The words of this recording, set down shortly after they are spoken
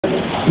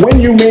when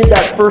you made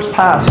that first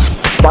pass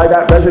by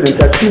that residence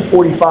at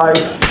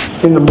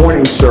 2:45 in the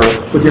morning, sir,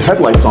 with your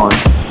headlights on,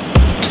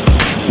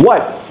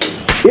 what,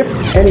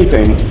 if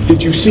anything,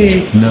 did you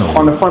see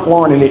on the front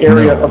lawn in the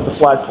area of the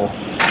flagpole?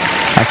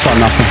 I saw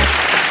nothing.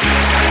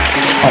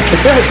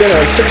 If there had been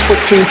a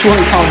 6'2",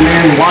 200-pound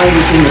man lying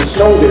in the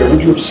snow there,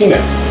 would you have seen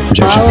it?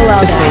 Objection. I'll allow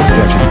that.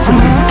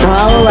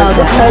 I'll allow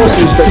The that.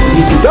 policies that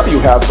the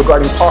DPW have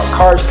regarding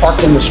cars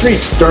parked in the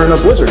streets during a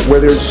blizzard where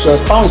there's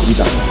plowing to be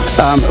done.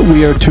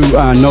 We are to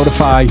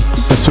notify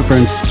the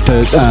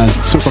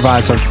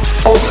supervisor.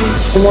 Policy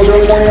in those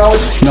early morning hours?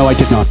 No, I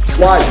did not.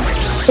 Why?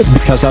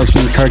 Because I was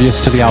being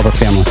courteous to the Albert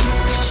family.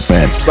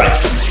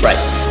 Right.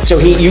 So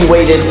you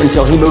waited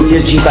until he moved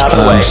his Jeep out of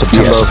the way.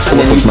 September 4th and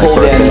then was you my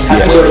pulled in.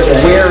 birthday.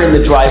 Where in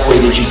the driveway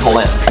did you pull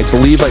in? I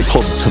believe I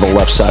pulled to the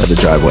left side of the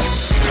driveway.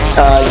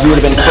 You would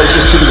have been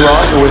closest to the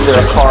garage, or was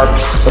there a car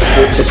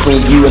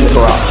between you and the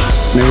garage?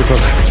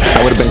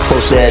 I would have been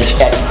closer. Edge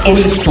at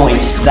any point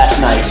that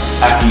night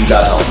after you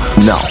got home?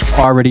 No.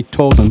 Already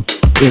told him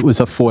it was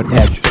a Ford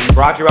Edge.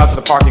 Brought you out to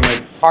the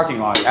parking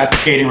lot at the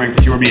skating rink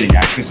that you were meeting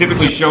at,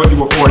 specifically showed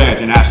you a Ford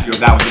Edge and asked you if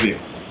that was the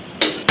vehicle.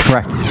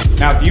 Correct.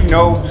 Now, do you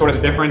know sort of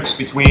the difference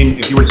between,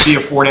 if you were to see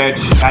a Ford Edge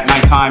at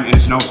nighttime in a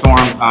snowstorm,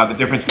 the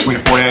difference between a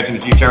Ford Edge and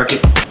a Jeep Cherokee?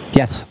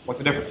 Yes. What's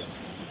the difference?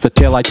 The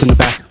taillights in the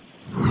back.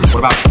 What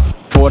about?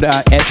 Ford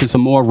Edges are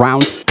more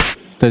round.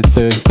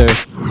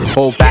 The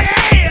whole back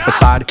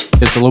facade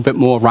is a little bit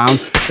more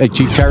round. A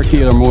Jeep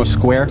Cherokee are more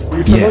square. Were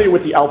you familiar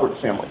with the Albert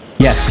family?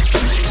 Yes.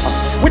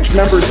 Which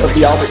members of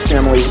the Albert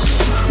family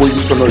were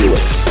you familiar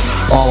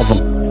with? All of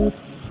them.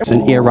 It's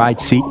an air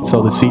ride seat,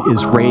 so the seat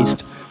is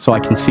raised so I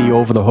can see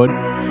over the hood,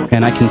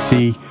 and I can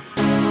see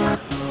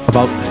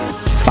about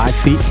 5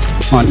 feet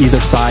on either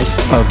side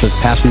of the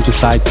passenger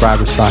side,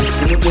 driver's side.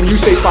 When you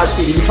say 5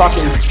 feet, are you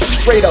talking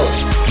straight out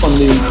from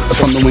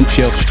the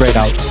windshield, straight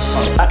out?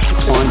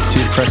 On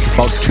seat press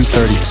about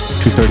 230,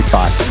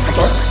 235. I'm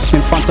sorry?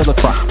 In front of the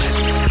truck.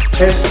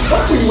 And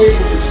what were you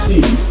able to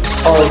see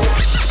of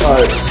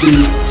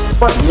the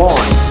front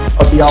lawn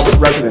of the Albert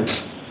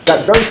residence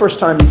that very first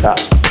time you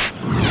passed?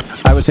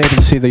 I was able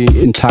to see the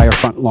entire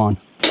front lawn.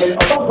 And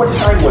about what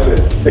time was it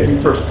that you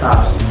first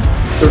passed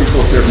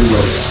 34 Fairview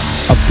Road?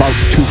 About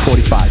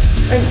 2:45.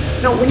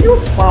 And now, when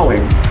you're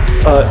plowing,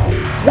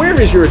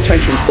 where is your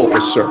attention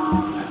focused, sir?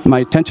 My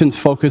attention's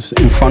focused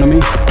in front of me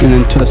and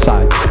then to the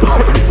sides.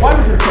 Why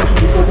would your attention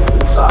be focused to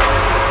the sides?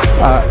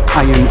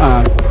 I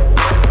am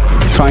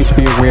trying to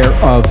be aware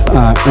of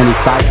any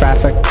side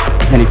traffic,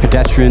 any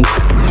pedestrians,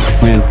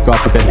 and God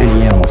forbid,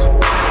 any animals.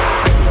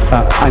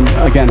 I'm,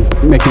 again,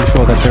 making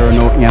sure that there are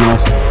no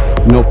animals,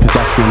 no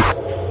pedestrians,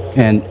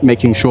 and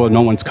making sure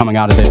no one's coming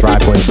out of their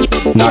driveways,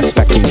 not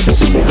expecting to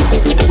see me.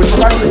 With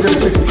regard to the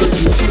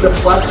 66, you see the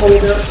flagpole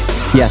there?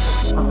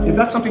 Yes. Is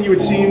that something you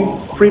had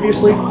seen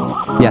previously?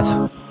 Yes.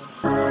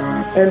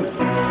 And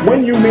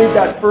when you made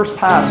that first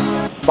pass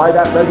by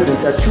that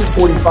residence at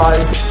 2:45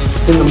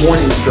 in the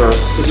morning, sir,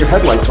 with your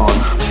headlights on,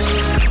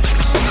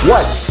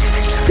 what,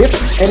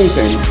 if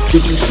anything,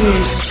 did you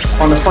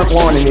see on the front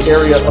lawn in the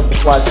area of the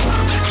flagpole?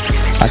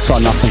 I saw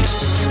nothing.